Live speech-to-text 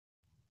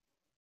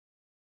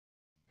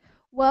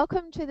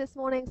Welcome to this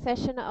morning's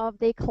session of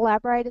the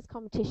Collaborators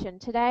competition.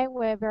 Today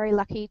we're very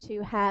lucky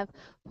to have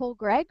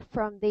Gregg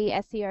from the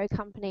SEO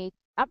company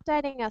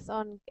updating us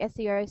on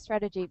SEO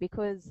strategy,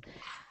 because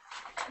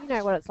you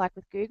know what it's like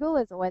with Google.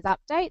 There's always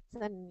updates,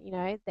 and you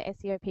know the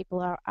SEO people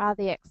are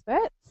the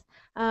experts.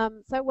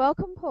 So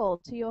welcome,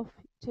 Paul, to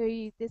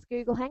this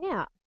Google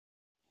Hangout.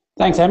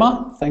 Thanks,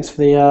 Emma. Thanks for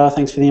the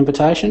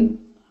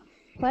invitation.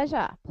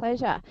 Pleasure.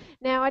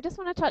 Now, I just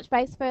want to touch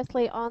base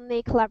firstly on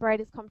the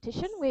Collaborators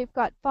competition. We've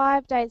got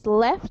 5 days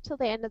left till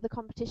the end of the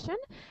competition,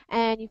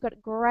 and you've got a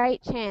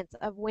great chance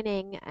of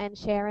winning and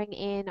sharing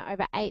in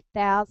over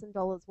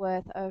 $8,000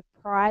 worth of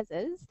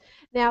prizes.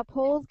 Now,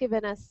 Paul's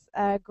given us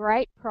a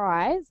great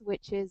prize,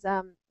 which is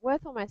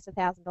worth almost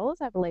 $1,000,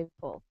 I believe,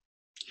 Paul.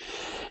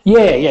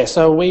 Yeah.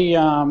 So we,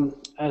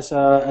 as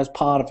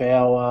part of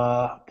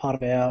our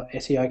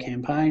SEO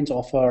campaigns,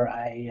 offer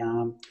a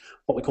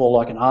what we call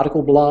like an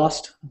article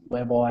blast,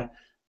 whereby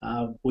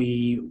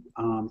we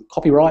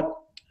copyright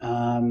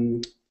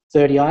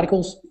 30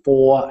 articles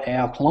for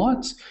our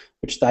clients,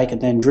 which they can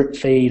then drip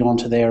feed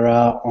onto their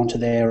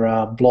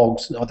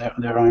blogs, or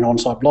their own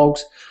on-site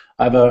blogs,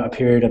 over a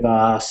period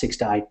of 6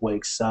 to 8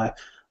 weeks. So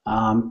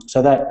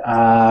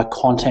that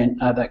content,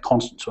 that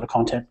constant sort of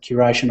content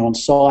curation on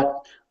site,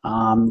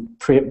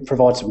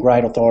 provides some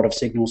great authoritative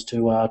signals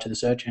to the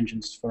search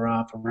engines for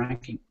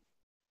ranking.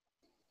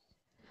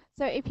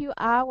 So if you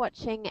are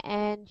watching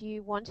and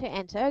you want to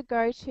enter,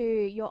 go to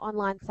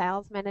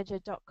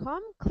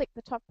youronlinesalesmanager.com, click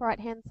the top right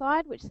hand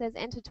side which says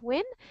enter to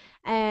win,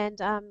 and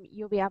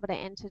you'll be able to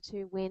enter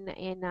to win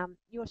in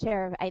your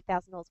share of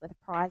 $8,000 worth of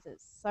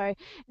prizes. So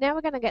now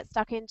we're going to get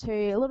stuck into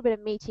a little bit of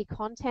meaty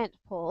content,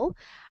 Paul.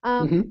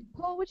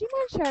 Paul, would you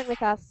mind sharing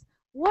with us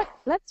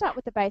let's start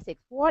with the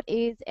basics. What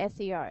is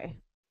SEO?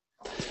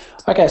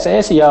 Okay, so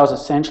SEO is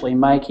essentially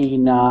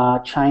making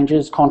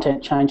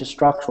content changes,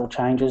 structural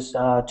changes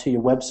to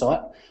your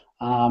website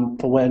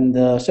for when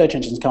the search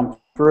engines come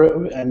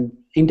through and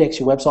index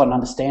your website and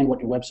understand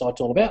what your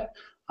website's all about.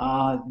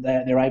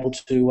 They're able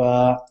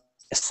to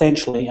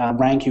essentially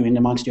rank you in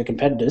amongst your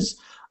competitors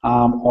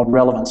on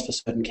relevance for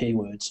certain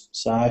keywords.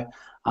 So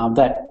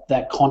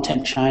that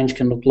content change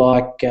can look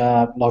like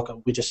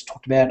we just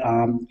talked about,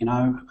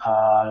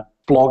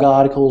 blog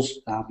articles,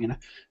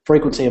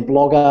 frequency of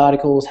blog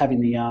articles, having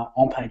the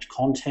on-page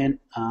content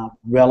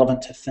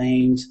relevant to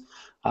themes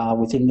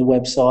within the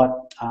website.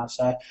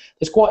 So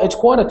it's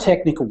quite a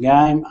technical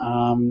game.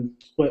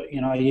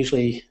 I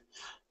usually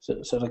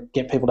sort of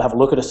get people to have a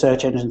look at a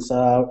search engine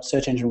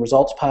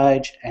results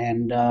page,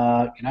 and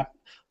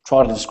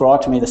try to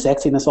describe to me the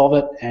sexiness of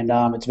it, and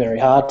it's very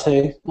hard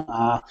to.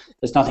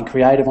 There's nothing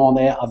creative on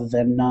there other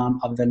than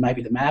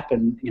maybe the map,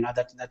 and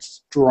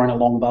that's drawing a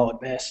long bow at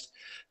best.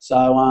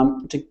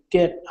 So to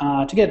get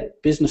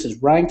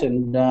businesses ranked,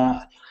 and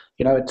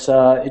it's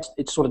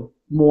sort of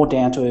more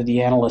down to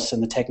the analysts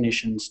and the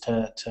technicians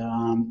to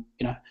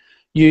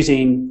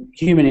using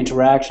human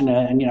interaction,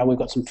 and we've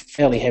got some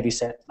fairly heavy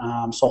set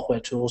software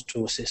tools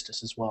to assist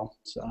us as well.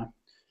 So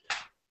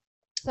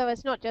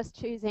it's not just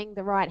choosing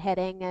the right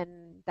heading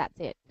and that's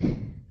it.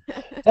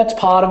 That's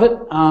part of it.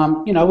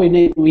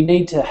 We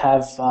need to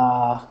have.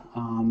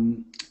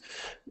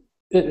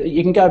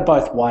 You can go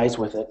both ways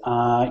with it.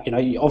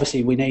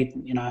 Obviously we need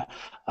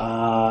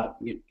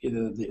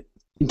the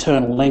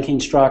internal linking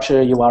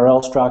structure,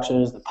 URL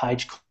structures, the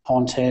page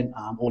content,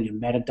 all your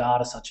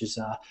metadata such as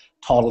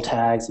title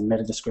tags and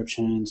meta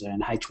descriptions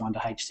and H1 to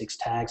H6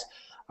 tags,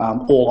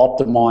 all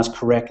optimized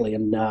correctly,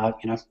 and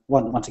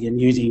once again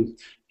using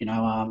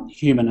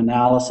human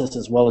analysis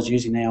as well as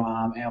using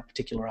our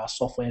particular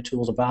software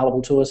tools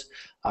available to us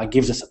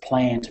gives us a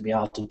plan to be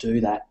able to do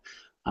that.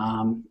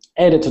 And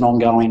it's an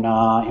ongoing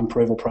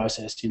improval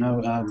process.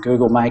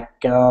 Google make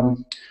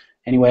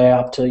anywhere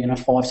up to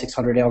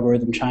 500-600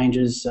 algorithm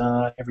changes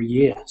every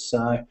year.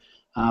 So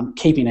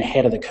keeping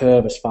ahead of the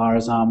curve as far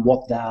as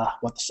what the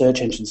search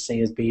engines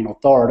see as being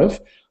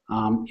authoritative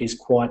is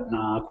quite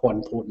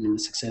important in the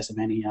success of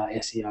any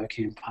SEO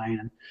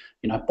campaign.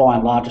 And by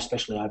and large,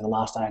 especially over the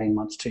last 18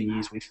 months, 2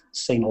 years, we've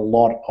seen a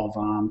lot of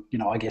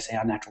I guess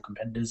our natural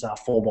competitors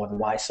fall by the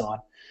wayside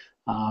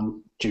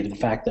due to the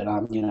fact that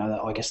I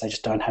guess they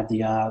just don't have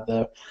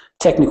the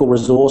technical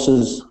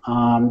resources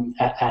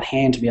at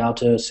hand to be able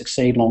to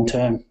succeed long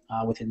term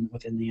within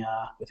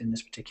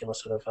this particular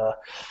sort of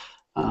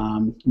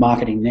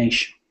marketing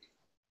niche.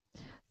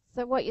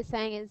 So what you're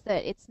saying is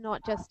that it's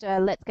not just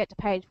let's get to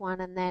page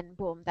one and then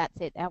boom, that's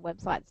it, our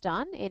website's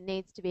done. It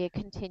needs to be a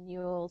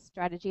continual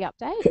strategy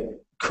update?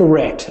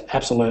 Correct,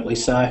 absolutely.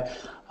 So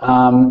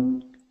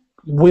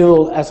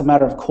we'll, as a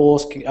matter of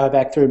course, go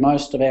back through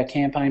most of our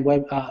campaigns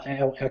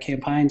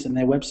and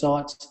their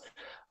websites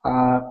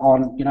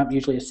on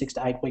usually a 6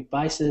 to 8 week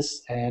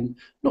basis, and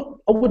I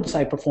wouldn't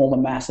say perform a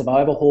massive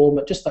overhaul,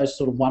 but just those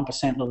sort of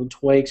 1% little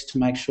tweaks to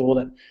make sure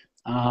that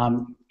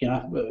you know,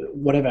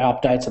 whatever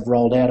updates have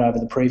rolled out over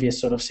the previous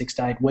sort of 6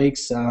 to 8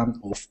 weeks, or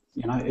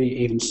you know,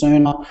 even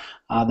sooner,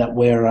 that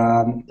we're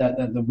that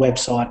the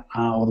website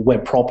or the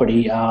web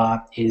property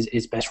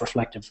is best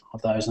reflective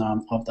of those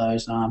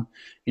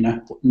you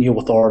know, new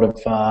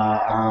authoritative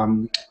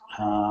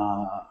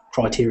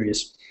criteria.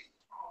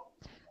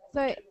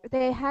 So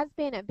there has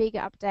been a big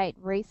update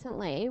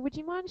recently. Would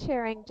you mind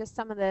sharing just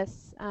some of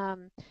this,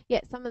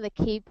 some of the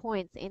key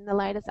points in the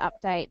latest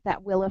update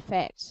that will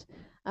affect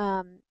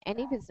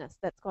any business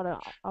that's got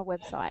a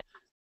website?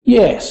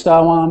 Yeah,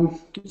 so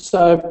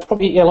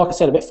probably, yeah, like I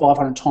said, about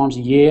 500 times a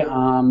year.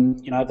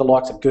 You know, the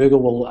likes of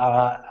Google will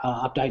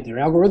update their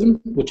algorithm,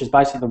 which is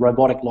basically the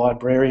robotic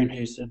librarian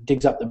who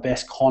digs up the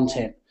best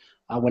content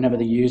whenever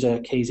the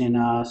user keys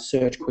in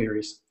search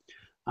queries.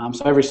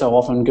 So every so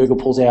often, Google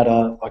pulls out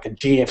like a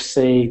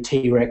GFC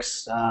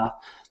T-Rex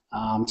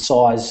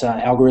size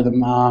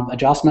algorithm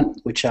adjustment,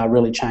 which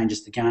really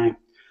changes the game.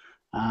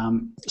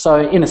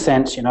 So in a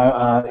sense, you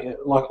know,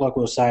 like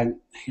we were saying,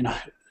 you know,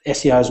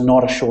 SEO is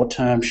not a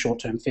short-term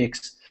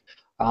fix,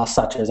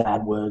 such as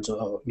AdWords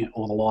or, you know,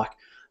 or the like.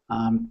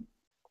 And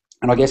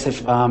I guess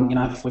if you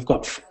know, if we've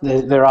got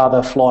there are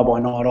the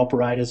fly-by-night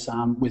operators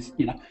with,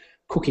 you know,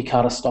 cookie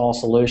cutter style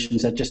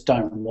solutions that just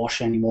don't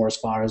wash anymore as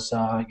far as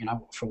you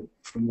know,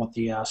 from what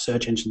the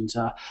search engines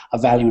are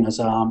valuing as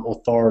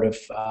authoritative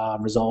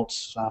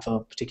results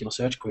for particular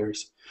search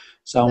queries.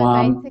 So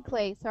So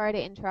basically, sorry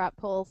to interrupt,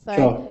 Paul. So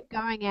sure.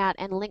 going out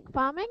and link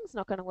farming is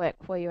not going to work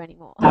for you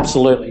anymore.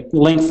 Absolutely.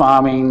 Link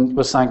farming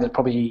was something that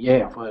probably,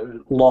 yeah,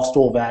 lost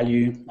all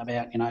value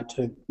about, you know,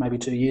 maybe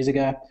 2 years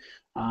ago.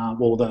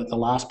 Well, the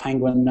last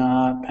Penguin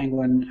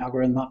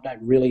algorithm update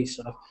really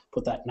sort of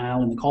put that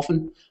nail in the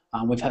coffin.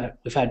 We've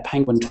had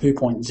Penguin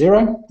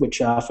 2.0,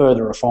 which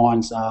further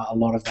refines a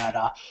lot of that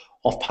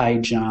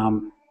off-page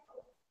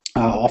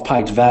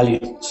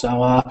value.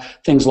 So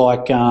things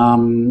like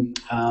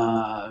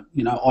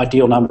you know,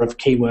 ideal number of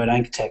keyword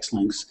anchor text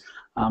links.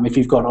 If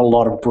you've got a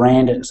lot of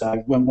branded,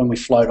 so when we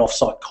float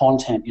off-site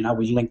content, you know,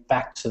 we link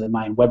back to the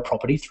main web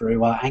property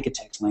through anchor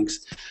text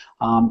links.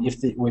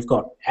 We've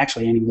got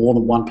actually any more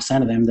than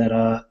 1% of them that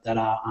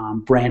are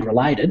brand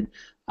related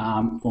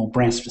or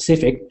brand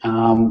specific,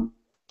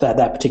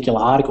 that particular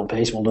article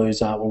piece will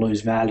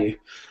lose value.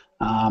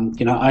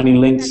 You know, only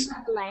links.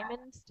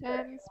 Layman's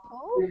terms,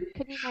 Paul,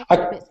 can you make it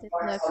a bit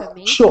simpler for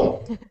me?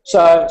 Sure.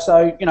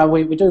 So you know,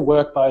 we do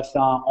work both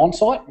on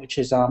site, which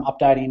is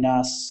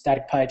updating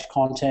static page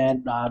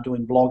content,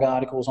 doing blog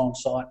articles on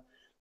site,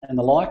 and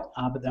the like.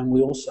 But then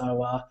we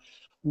also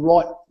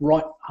write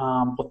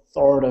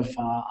authoritative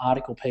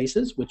article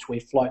pieces, which we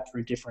float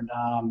through different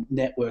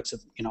networks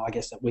of, you know, I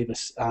guess that we've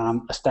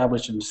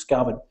established and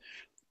discovered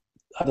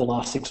over the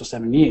last 6 or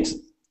 7 years.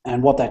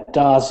 And what that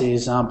does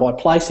is by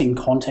placing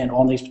content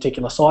on these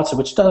particular sites,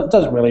 which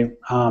doesn't really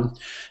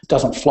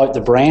doesn't float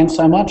the brand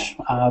so much,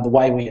 the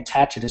way we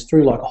attach it is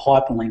through like a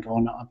hyperlink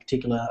on a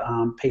particular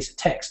piece of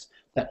text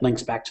that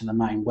links back to the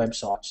main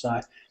website. So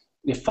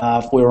if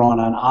we're on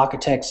an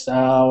architect's,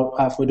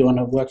 if we're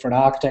doing work for an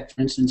architect,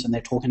 for instance, and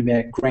they're talking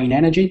about green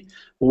energy,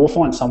 well, we'll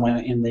find somewhere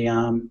in the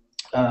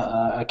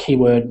a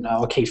keyword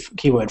or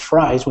keyword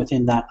phrase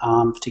within that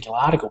particular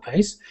article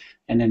piece.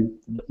 And in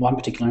one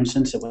particular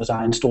instance, it was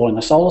installing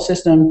a solar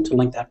system to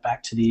link that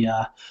back to the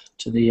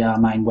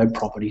main web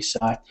property. So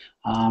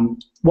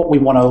what we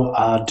want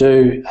to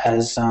do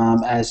as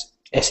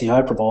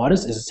SEO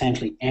providers is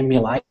essentially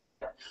emulate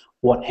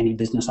what any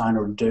business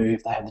owner would do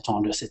if they had the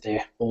time to sit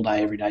there all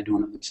day, every day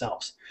doing it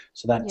themselves.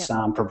 So that's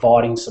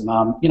providing some,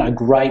 you know,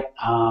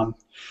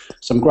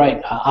 some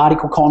great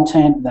article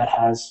content that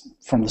has,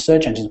 from the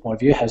search engine's point of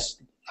view, has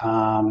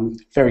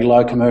very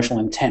low commercial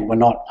intent. We're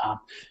not,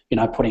 you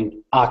know,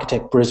 putting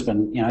Architect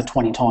Brisbane, you know,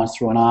 20 times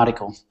through an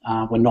article.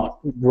 We're not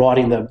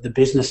writing the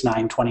business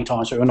name 20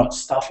 times through. We're not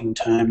stuffing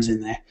terms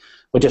in there.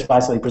 We're just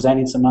basically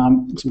presenting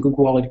some good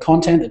quality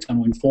content that's going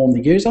to inform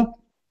the user,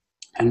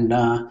 and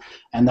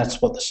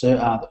that's what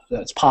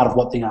that's part of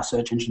what the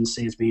search engines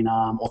see as being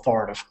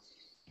authoritative.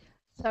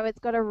 So it's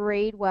got to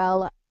read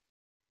well.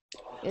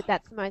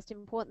 That's the most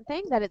important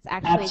thing, that it's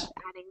actually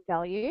adding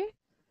value.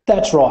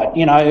 That's right.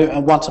 You know,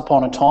 once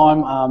upon a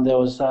time, there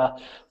was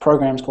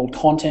programs called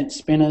content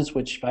spinners,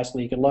 which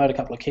basically you could load a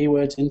couple of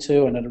keywords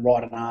into, and it'd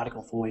write an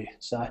article for you.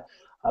 So,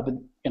 but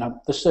you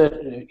know,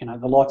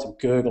 the likes of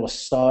Google are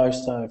so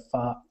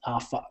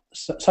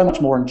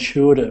much more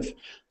intuitive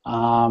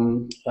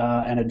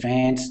and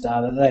advanced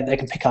that they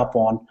can pick up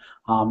on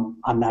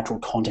unnatural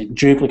content,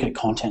 duplicate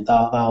content.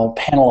 They'll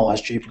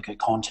penalise duplicate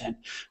content.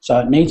 So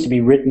it needs to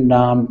be written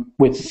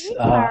with. Can you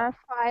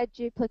clarify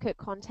duplicate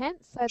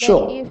content? So that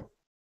sure.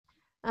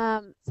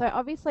 So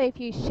obviously, if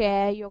you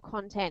share your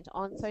content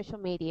on social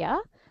media,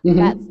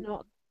 that's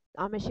not.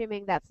 I'm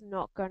assuming that's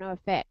not going to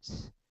affect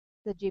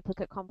the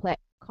duplicate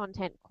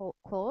content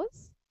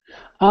clause.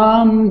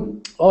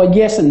 Well,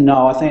 yes and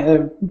no. I think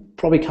it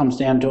probably comes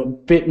down to a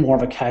bit more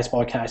of a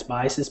case-by-case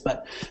basis,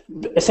 but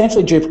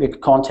essentially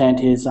duplicate content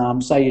is,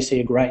 say you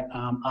see a great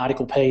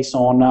article piece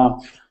on,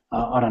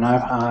 I don't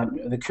know,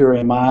 the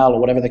Courier Mail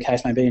or whatever the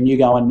case may be, and you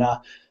go and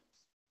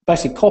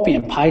basically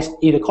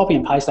either copy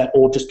and paste that,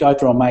 or just go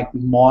through and make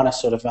minor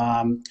sort of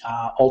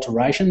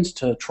alterations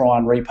to try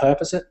and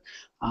repurpose it.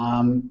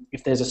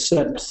 If there's a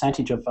certain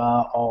percentage of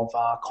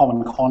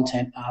common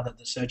content that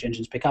the search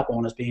engines pick up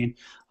on as being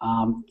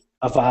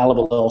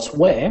available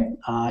elsewhere,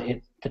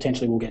 it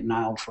potentially will get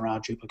nailed for our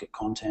duplicate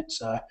content.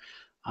 So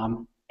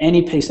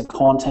any piece of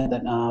content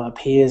that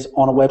appears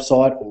on a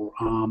website or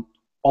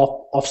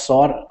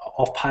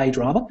off page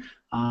rather,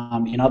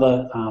 in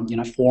other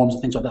forums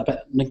and things like that,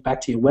 but link back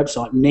to your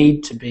website,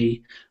 need to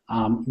be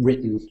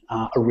written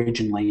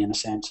originally, in a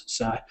sense.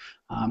 So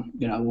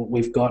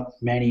we've got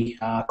many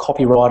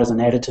copywriters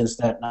and editors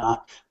that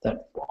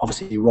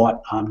obviously write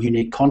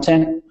unique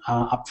content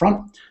up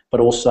front, but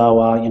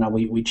also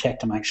we check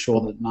to make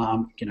sure that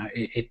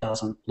it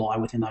doesn't lie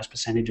within those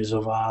percentages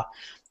of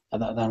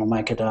that'll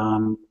make it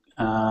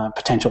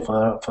potential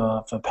for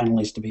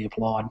penalties to be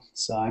applied.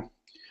 So.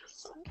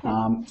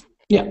 Okay.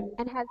 Yeah.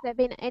 And has there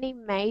been any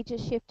major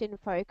shift in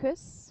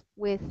focus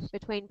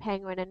between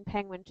Penguin and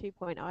Penguin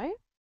 2.0?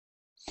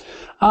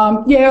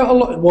 Yeah,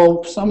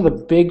 well, some of the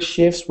big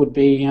shifts would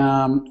be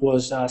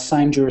was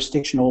same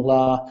jurisdictional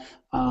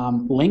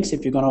links.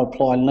 If you're going to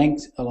apply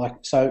links,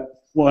 so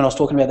when I was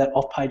talking about that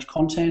off-page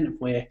content, if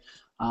we're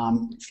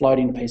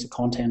floating a piece of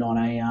content on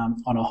a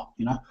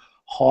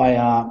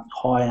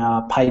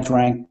high page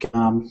rank,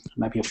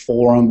 maybe a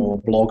forum or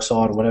blog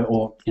site or whatever,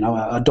 or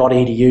a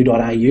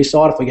 .edu.au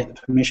site, if we get the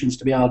permissions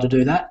to be able to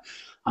do that,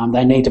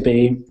 they need to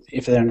be,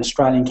 if they're an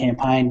Australian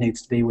campaign,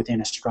 needs to be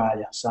within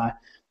Australia. So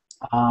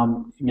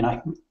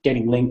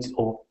getting links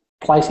or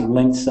placing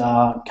links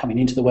coming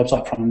into the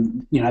website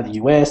from the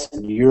US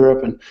and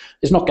Europe, and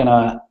is not going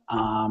to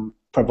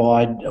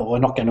provide, or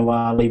not going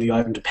to leave you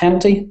open to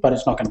penalty, but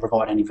it's not going to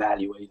provide any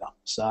value either.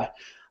 So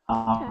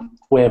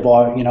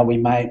whereby we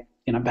may,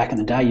 back in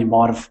the day, you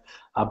might have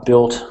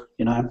built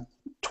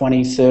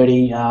 20,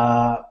 30,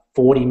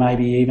 40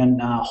 maybe even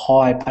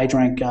high page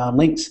rank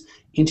links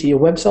into your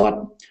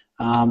website.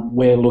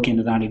 We're looking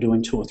at only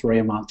doing 2 or 3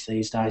 a month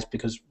these days,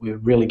 because we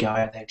really go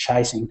out there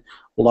chasing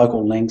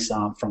local links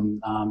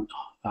from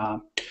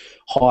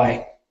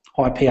high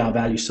PR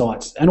value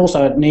sites, and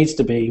also it needs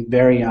to be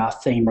very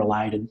theme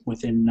related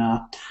within.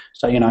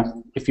 So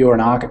if you're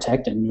an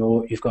architect and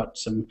you've got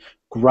some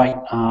great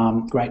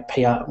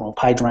PR or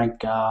page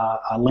rank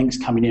links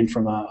coming in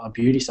from a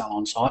beauty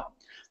salon site,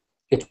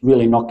 it's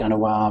really not going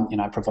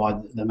to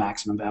provide the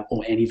maximum value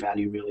or any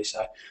value really.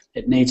 So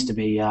it needs to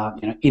be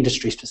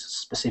industry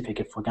specific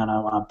if we're going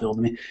to build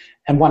them in.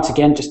 And once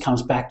again, it just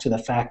comes back to the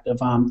fact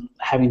of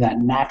having that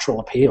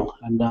natural appeal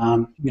and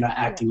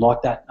acting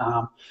like that,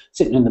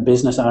 sitting in the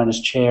business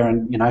owner's chair,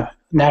 and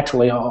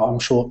naturally, I'm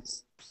sure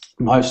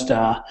most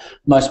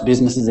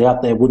businesses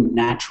out there wouldn't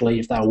naturally,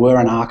 if they were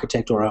an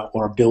architect or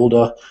a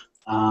builder,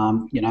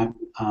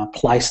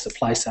 place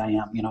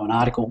an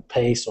article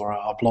piece or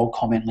a blog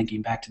comment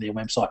linking back to their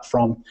website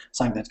from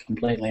something that's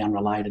completely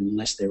unrelated,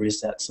 unless there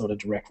is that sort of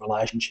direct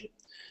relationship.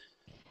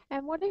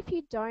 And what if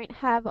you don't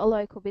have a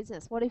local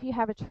business? What if you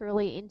have a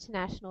truly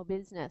international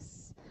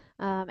business,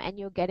 and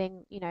you're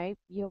getting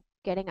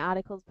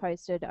articles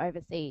posted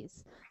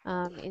overseas?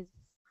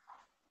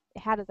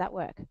 How does that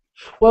work?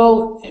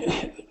 Well,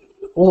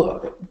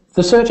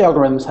 the search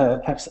algorithms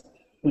have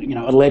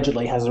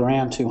allegedly has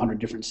around 200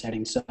 different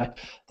settings. So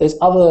there's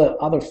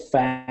other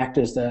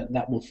factors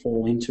that will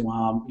fall into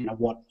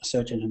what a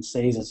search engine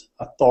sees as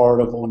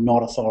authoritative or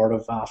not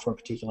authoritative for a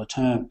particular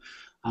term.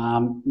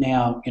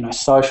 Now,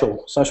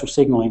 social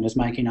signalling is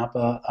making up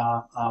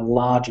a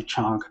larger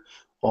chunk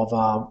of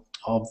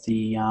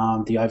the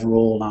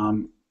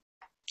overall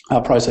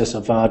process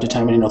of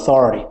determining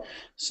authority.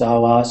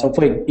 So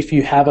if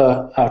you have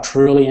a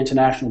truly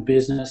international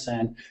business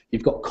and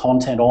you've got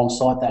content on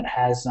site that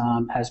has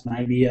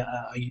maybe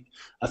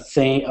a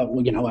thing,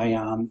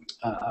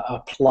 a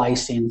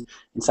place in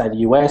say the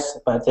US,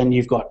 but then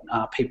you've got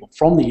people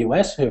from the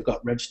US who have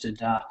got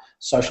registered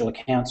social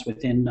accounts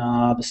within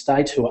the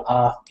States who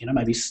are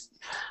maybe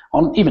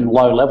on even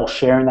low level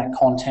sharing that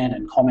content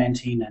and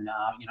commenting and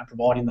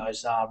providing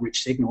those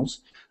rich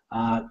signals.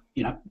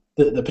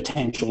 The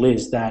potential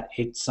is that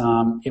it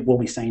will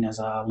be seen as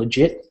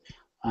legit,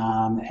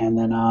 and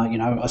then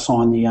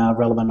assign the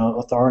relevant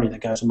authority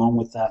that goes along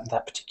with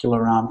that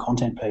particular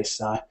content piece.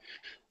 So,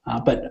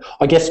 but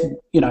I guess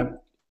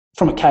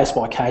from a case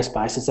by case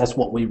basis, that's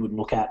what we would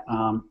look at.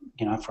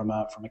 From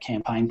a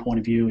campaign point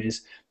of view,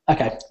 is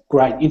okay,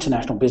 great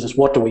international business.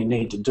 What do we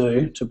need to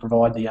do to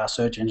provide the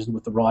search engine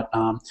with the right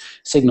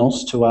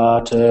signals to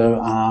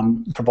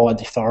provide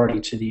the authority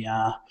to the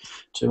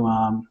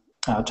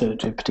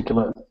to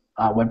particular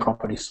web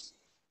properties?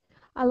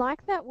 I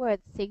like that word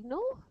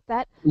signal.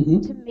 That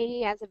to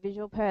me, as a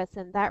visual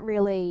person, that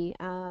really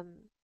resonates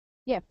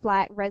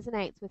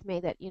with me.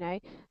 That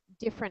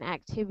different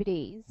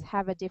activities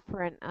have a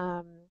different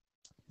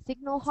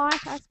signal height,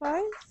 I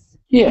suppose.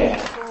 Yeah.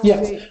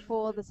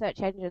 For the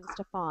search engines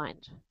to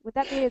find. Would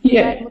that be a good way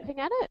Yeah. of looking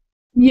at it?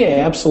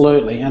 Yeah,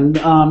 absolutely, and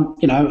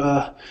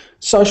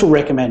social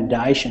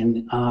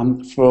recommendation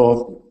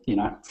for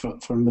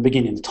from the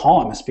beginning of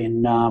time has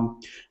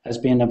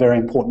been a very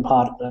important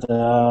part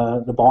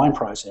of the buying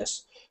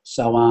process.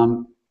 So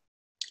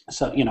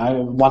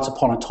once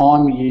upon a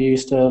time, you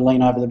used to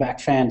lean over the back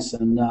fence,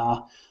 and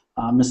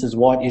Mrs.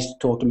 White used to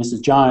talk to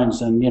Mrs.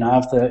 Jones, and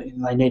if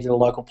they needed a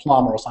local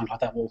plumber or something like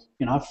that, well,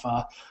 if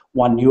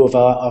one knew of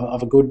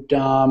a good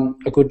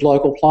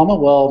local plumber,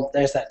 well,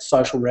 there's that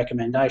social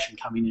recommendation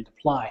coming into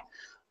play.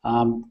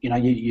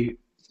 You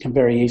can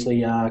very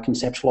easily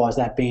conceptualise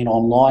that being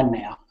online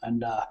now,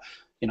 and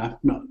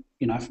not,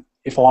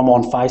 if I'm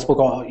on Facebook,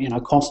 I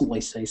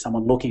constantly see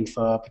someone looking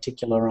for a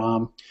particular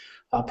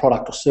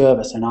product or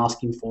service and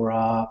asking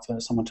for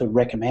someone to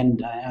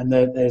recommend, and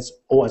there's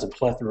always a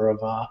plethora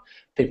of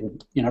people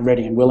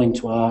ready and willing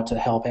to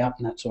help out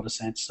in that sort of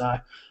sense.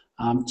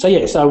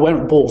 So when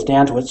it boils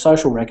down to it,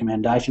 social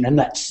recommendation and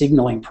that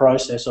signalling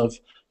process of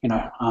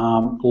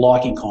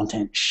liking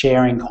content,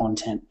 sharing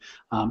content,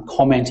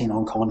 commenting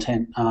on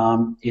content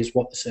is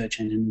what the search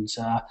engines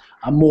are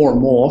more and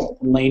more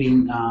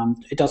leaning.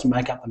 It doesn't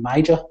make up the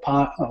major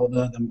part or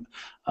the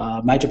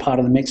major part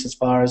of the mix as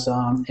far as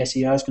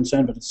SEO is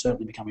concerned, but it's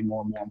certainly becoming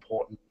more and more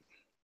important.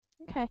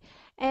 Okay,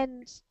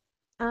 and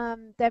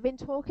they've been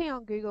talking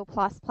on Google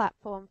Plus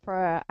platform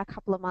for a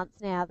couple of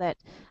months now that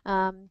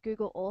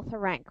Google Author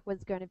Rank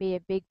was going to be a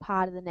big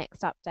part of the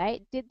next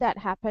update. Did that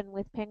happen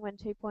with Penguin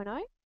 2.0?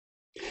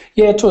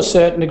 Yeah, to a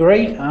certain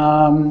degree.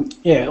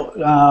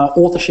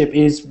 Authorship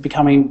is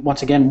becoming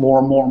once again more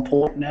and more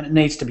important, and it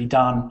needs to be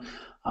done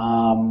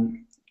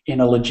in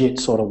a legit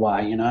sort of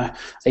way.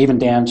 Even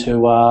down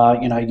to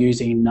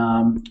using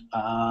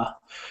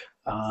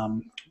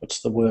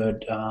what's the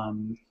word.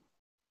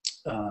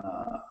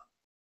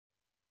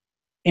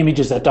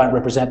 Images that don't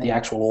represent the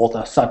actual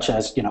author, such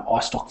as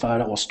iStock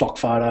photo or stock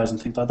photos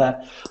and things like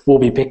that, will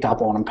be picked up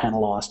on and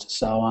penalised.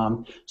 So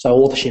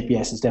authorship,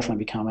 yes, is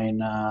definitely becoming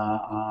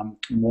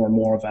more and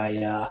more of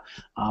a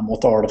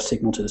authoritative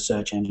signal to the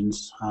search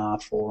engines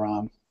for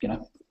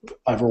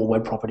overall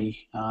web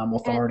property And it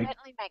authority.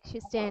 certainly makes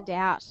you stand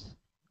out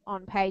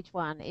on page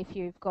one if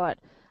you've got,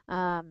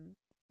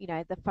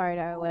 the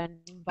photo and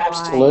by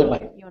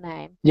Absolutely. your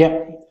name.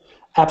 Yeah,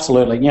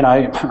 absolutely.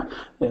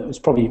 It's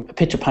probably a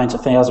picture paints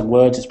 1,000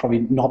 words. It's probably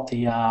not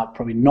the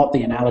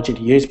analogy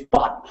to use,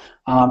 but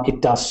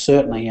it does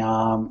certainly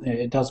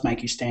it does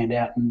make you stand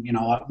out. And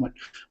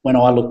when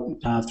I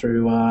look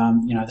through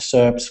the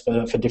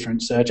SERPs for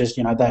different searches,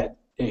 that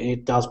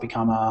it does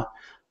become a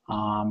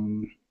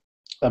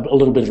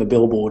little bit of a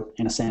billboard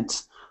in a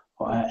sense.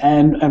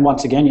 And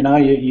once again,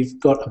 you've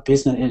got a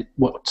business,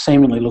 what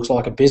seemingly looks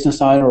like a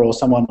business owner or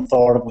someone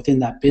authoritative within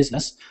that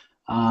business,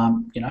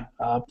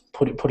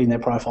 putting their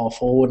profile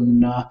forward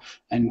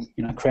and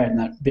creating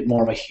that bit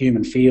more of a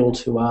human feel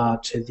to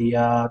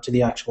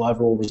the actual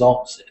overall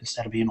results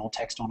instead of being all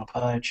text on a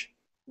page.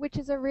 Which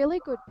is a really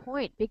good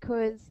point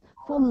because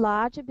for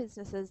larger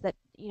businesses that,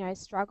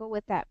 struggle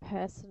with that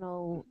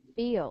personal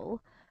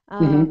feel,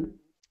 Hmm. um,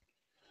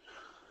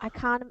 I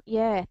can't,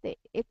 yeah,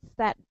 it's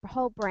that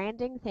whole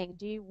branding thing.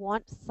 Do you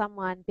want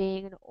someone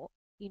being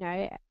you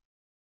know,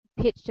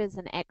 pitched as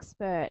an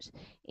expert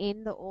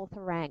in the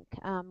author rank,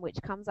 which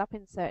comes up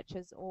in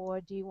searches, or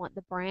do you want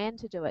the brand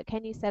to do it?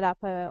 Can you set up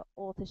a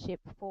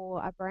authorship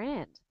for a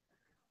brand,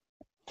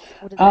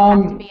 or does it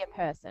have to Um, be a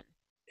person?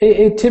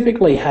 it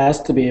typically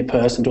has to be a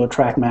person to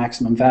attract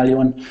maximum value,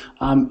 and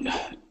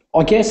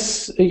I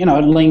guess it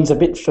leans a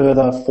bit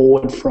further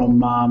forward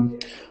from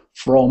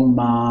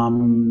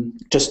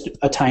just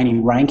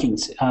attaining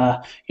rankings.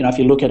 If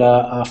you look at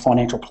a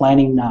financial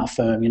planning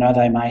firm,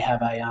 they may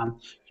have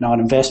an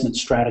investment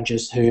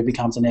strategist who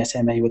becomes an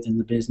SME within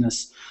the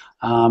business.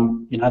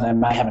 They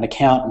may have an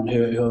accountant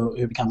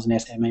who becomes an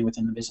SME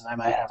within the business. They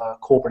may have a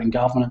corporate and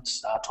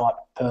governance type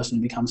person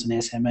who becomes an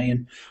SME,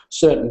 and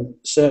certain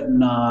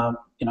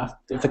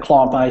if the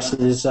client base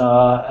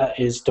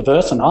is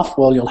diverse enough,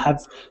 well, you'll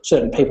have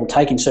certain people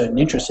taking certain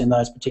interests in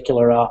those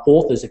particular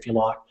authors, if you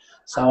like.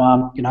 So,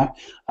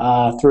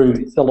 through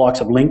the likes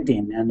of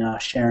LinkedIn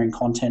and sharing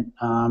content,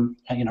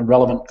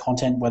 relevant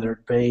content, whether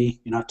it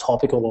be,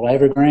 topical or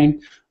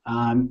evergreen,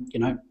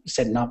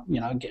 setting up,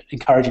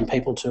 encouraging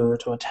people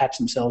to attach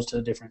themselves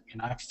to different,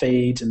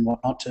 feeds and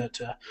whatnot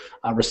to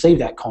receive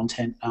that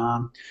content,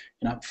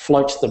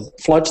 floats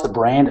the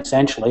brand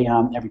essentially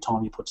every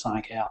time you put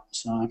something out.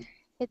 So.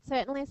 It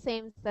certainly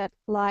seems that,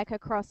 like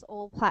across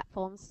all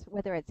platforms,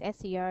 whether it's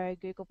SEO,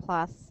 Google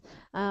Plus,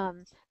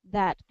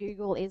 that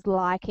Google is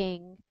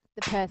liking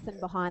the person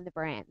behind the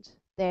brand.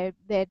 They're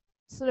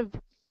sort of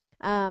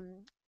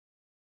um,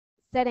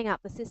 setting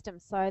up the system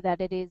so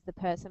that it is the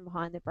person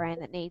behind the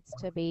brand that needs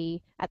to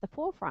be at the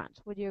forefront.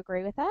 Would you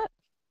agree with that?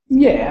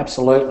 Yeah,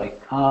 absolutely.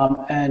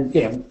 And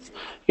yeah,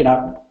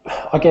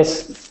 I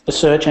guess the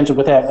search engine,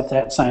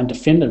 without saying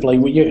definitively,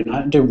 we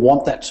do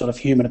want that sort of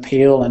human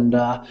appeal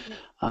Yeah.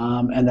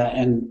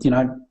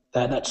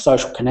 that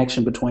social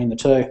connection between the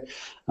two.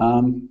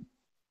 Um,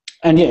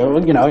 and yeah,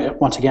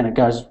 once again, it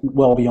goes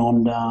well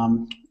beyond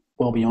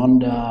well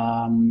beyond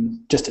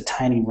just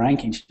attaining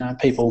rankings.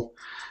 People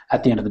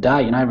at the end of the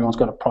day, everyone's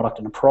got a product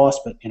and a price,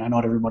 but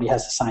not everybody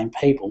has the same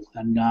people,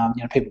 and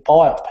people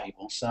buy off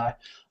people. So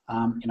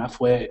if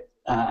we're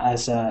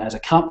as a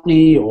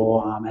company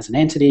or as an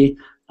entity,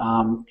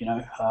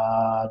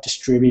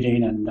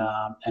 distributing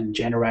and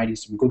generating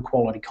some good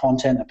quality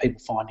content that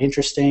people find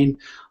interesting,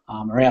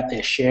 are out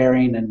there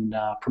sharing and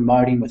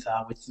promoting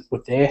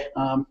with their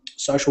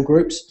social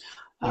groups.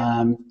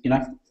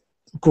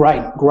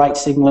 Great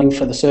signaling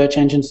for the search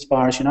engines as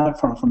far as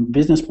from a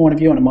business point of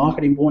view and a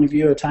marketing point of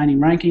view, attaining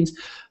rankings,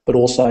 but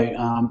also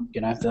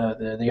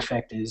the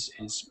effect is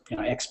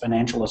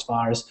exponential as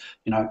far as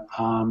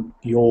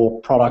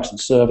your products and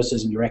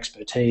services and your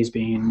expertise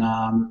being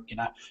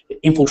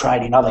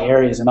infiltrating other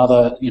areas and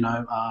other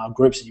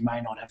groups that you may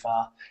not have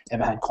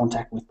ever had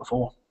contact with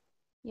before.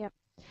 Yep.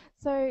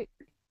 So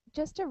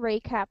just to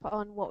recap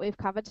on what we've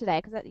covered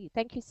today, because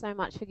thank you so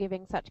much for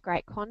giving such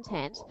great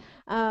content.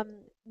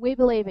 We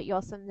believe at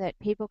Yossam that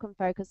people can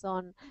focus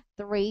on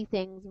 3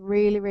 things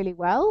really, really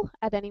well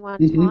at any one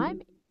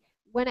time.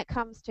 When it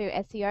comes to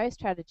SEO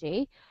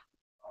strategy,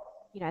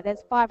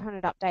 there's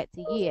 500 updates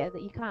a year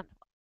that you can't,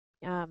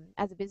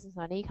 as a business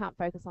owner, you can't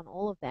focus on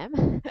all of them.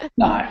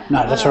 No,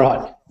 that's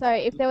right. So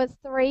if there was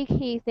 3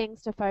 key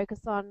things to focus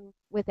on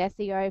with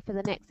SEO for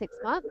the next 6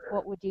 months,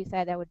 what would you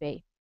say they would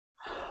be?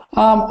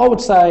 I would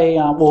say,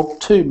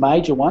 2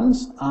 major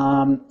ones,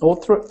 or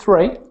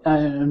 3.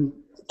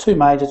 2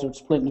 majors would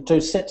split into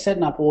 2.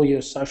 Setting up all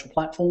your social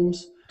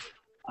platforms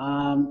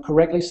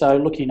correctly. So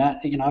looking at,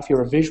 if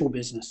you're a visual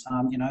business,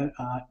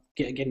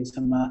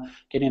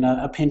 getting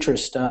a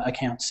Pinterest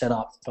account set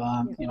up.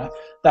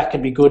 That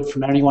could be good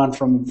from anyone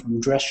from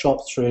dress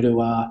shops through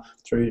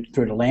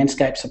to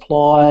landscape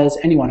suppliers,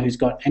 anyone who's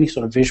got any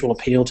sort of visual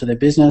appeal to their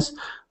business.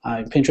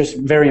 Pinterest,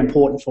 very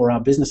important for our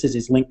businesses,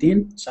 is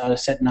LinkedIn. So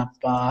setting up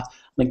a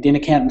LinkedIn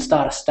account and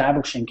start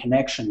establishing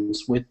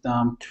connections with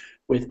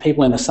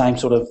people in the same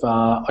sort of,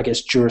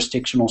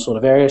 jurisdictional sort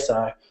of area.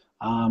 So,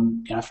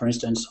 for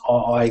instance,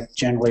 I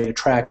generally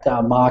attract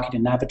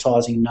marketing and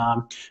advertising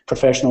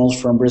professionals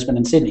from Brisbane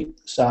and Sydney.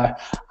 So,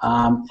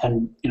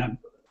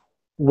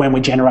 when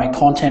we generate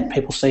content,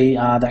 people see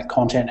that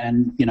content,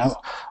 and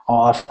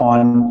I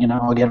find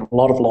I get a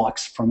lot of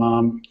likes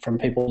from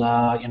people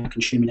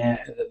consuming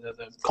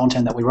the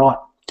content that we write.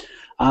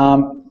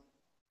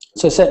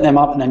 So setting them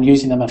up and then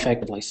using them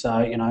effectively.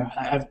 So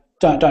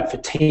don't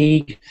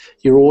fatigue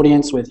your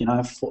audience with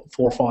 4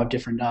 or 5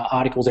 different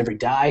articles every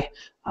day.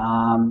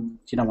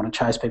 You don't want to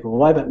chase people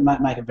away, but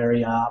make it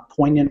very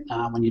poignant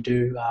when you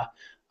do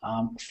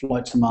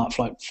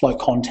float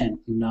content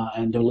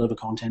and deliver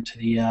content to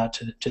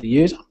the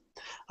user.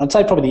 I'd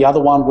say probably the other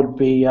one would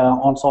be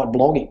on-site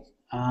blogging.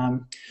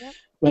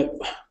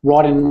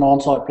 Writing an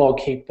on-site blog,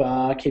 keep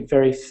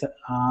very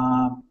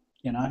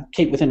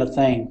keep within a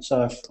theme.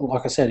 So,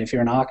 like I said, if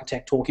you're an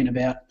architect talking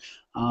about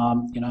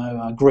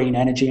green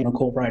energy and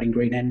incorporating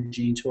green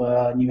energy into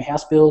a new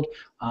house build,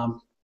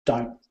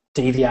 don't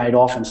deviate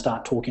off and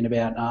start talking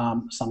about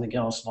something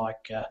else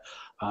like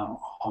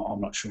I'm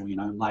not sure,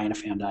 laying a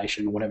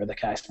foundation or whatever the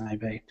case may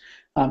be.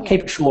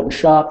 Keep it short and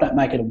sharp. Don't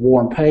make it a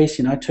war and peace.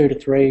 2 to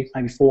 3,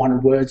 maybe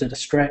 400 words at a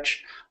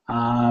stretch.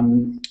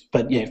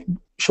 But yeah,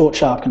 short,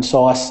 sharp,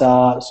 concise.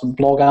 Some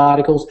blog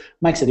articles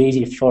makes it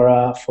easier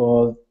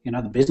for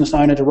the business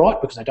owner to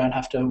write, because they don't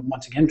have to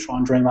once again try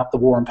and dream up the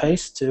war and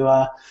peace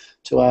to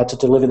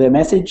deliver their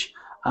message.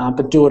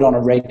 But do it on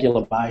a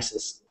regular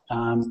basis.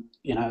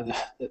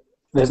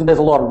 There's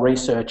a lot of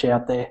research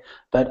out there,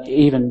 but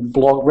even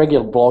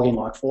regular blogging,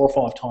 like 4 or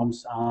 5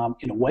 times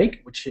in a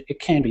week, which it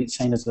can be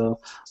seen as a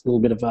little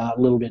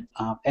bit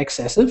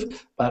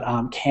excessive, but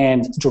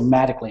can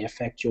dramatically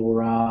affect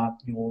your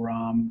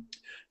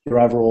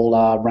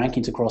overall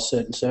rankings across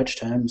certain search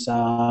terms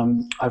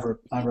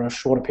over a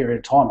shorter period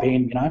of time,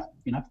 being 4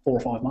 or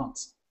 5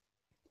 months.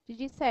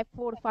 Did you say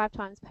 4 to 5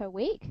 times per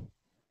week?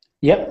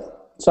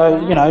 Yep. So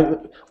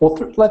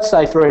wow. Let's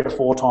say 3 to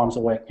 4 times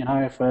a week.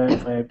 If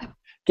we're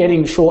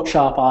getting short,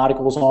 sharp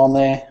articles on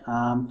there,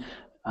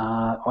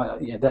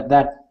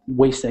 that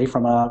we see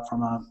from a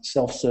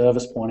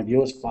self-service point of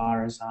view, as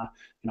far as a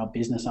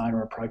business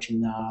owner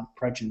approaching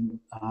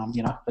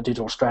a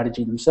digital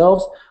strategy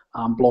themselves.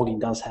 Blogging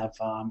does have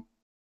an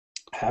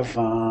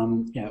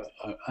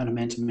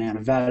immense amount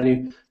of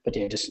value, but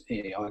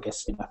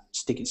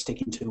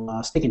sticking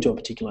to a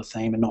particular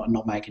theme and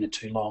not making it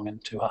too long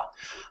and too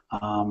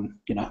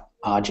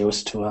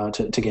arduous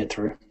to get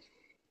through.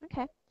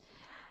 Okay.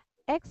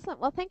 Excellent.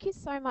 Well, thank you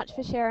so much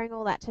for sharing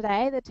all that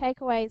today. The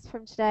takeaways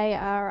from today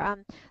are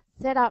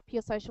set up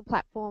your social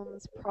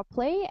platforms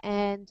properly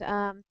and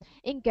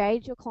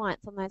engage your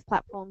clients on those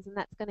platforms, and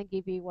that's going to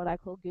give you what I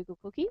call Google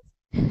cookies.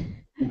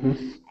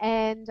 Mm-hmm.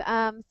 And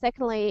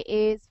secondly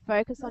is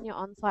focus on your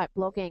on-site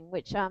blogging,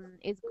 which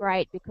is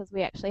great, because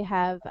we actually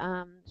have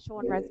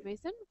Sean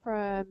Rasmussen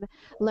from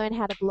Learn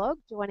How to Blog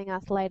joining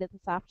us later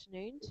this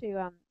afternoon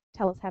to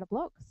tell us how to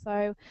blog.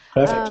 So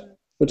Perfect.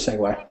 Good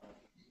segue.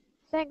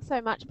 Thanks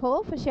so much,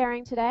 Paul, for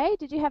sharing today.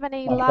 Did you have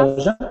any My last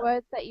pleasure.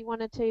 words that you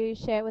wanted to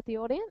share with the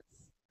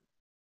audience?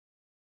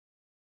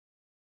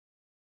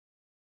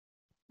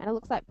 And it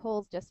looks like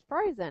Paul's just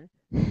frozen.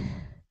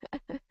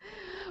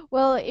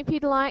 Well, if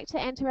you'd like to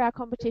enter our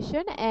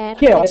competition and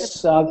Yeah,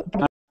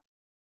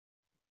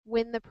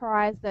 win the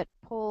prize that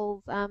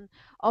Paul's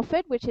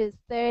offered, which is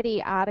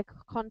 30 article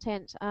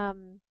content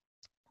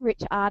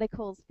rich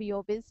articles for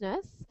your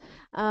business,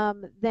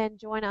 then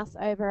join us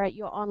over at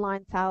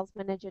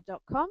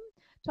youronlinesalesmanager.com.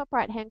 Top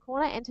right hand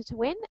corner, enter to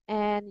win,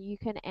 and you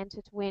can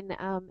enter to win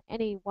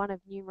any one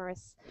of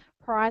numerous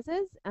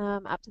prizes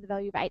up to the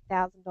value of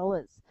 $8,000.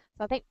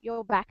 So I think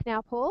you're back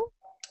now, Paul.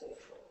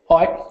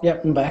 Hi,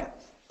 yep, I'm back.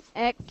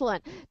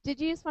 Excellent. Did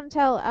you just want to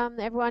tell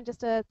everyone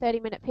just a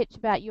 30-minute pitch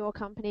about your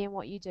company and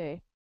what you do?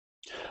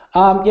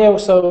 Yeah,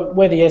 so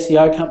we're the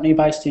SEO company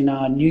based in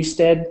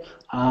Newstead.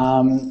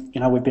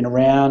 We've been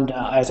around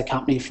as a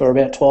company for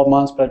about 12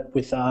 months, but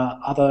with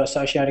other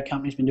associated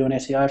companies, been doing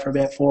SEO for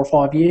about 4 or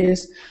 5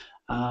 years.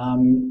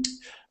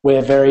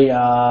 We're very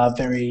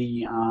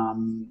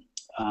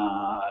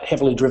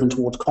heavily driven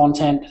towards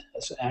content,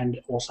 and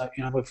also,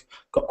 we've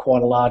got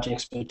quite a large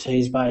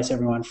expertise base,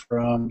 everyone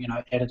from,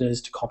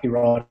 editors to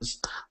copywriters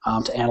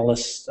to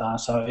analysts.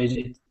 So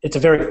it's a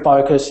very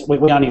focused, we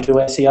only do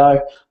SEO.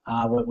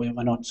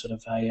 We're not sort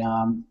of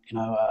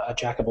a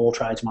jack of all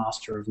trades,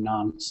 master of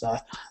none. So,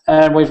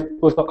 and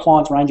we've got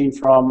clients ranging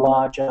from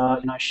large,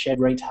 shed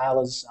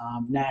retailers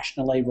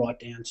nationally, right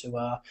down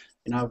to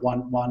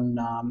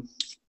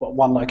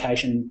one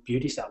location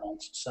beauty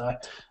salons. So,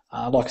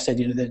 like I said,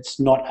 it's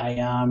not a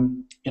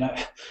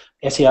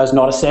SEO is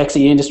not a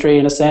sexy industry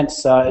in a sense.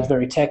 So it's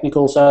very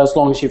technical. So as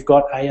long as you've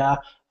got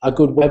a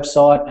good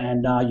website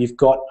and you've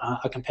got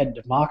a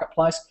competitive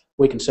marketplace,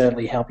 we can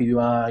certainly help you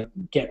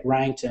get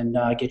ranked and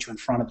get you in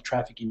front of the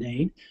traffic you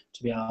need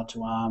to be able to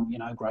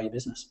grow your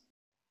business.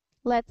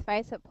 Let's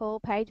face it, Paul,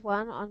 page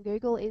 1 on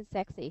Google is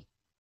sexy.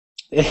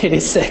 It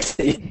is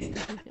sexy.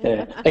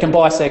 Yeah, they can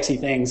buy sexy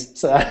things.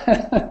 So.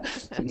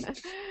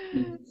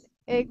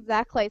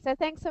 Exactly. So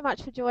thanks so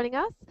much for joining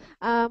us.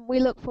 We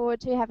look forward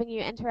to having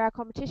you enter our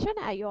competition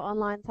at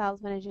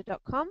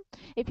youronlinesalesmanager.com.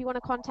 If you want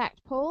to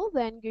contact Paul,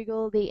 then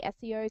Google the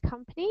SEO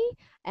company,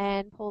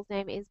 and Paul's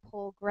name is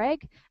Paul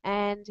Gregg,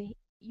 and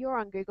you're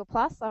on Google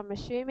Plus, I'm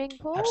assuming,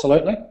 Paul?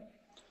 Absolutely.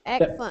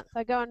 Excellent. Yep.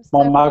 So go and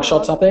my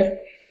mugshot's up there.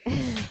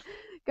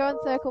 Go and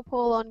circle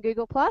Paul on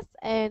Google Plus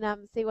and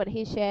see what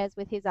he shares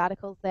with his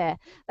articles there.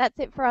 That's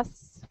it for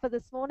us for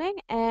this morning,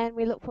 and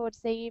we look forward to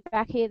seeing you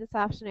back here this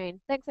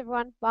afternoon. Thanks,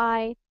 everyone.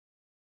 Bye.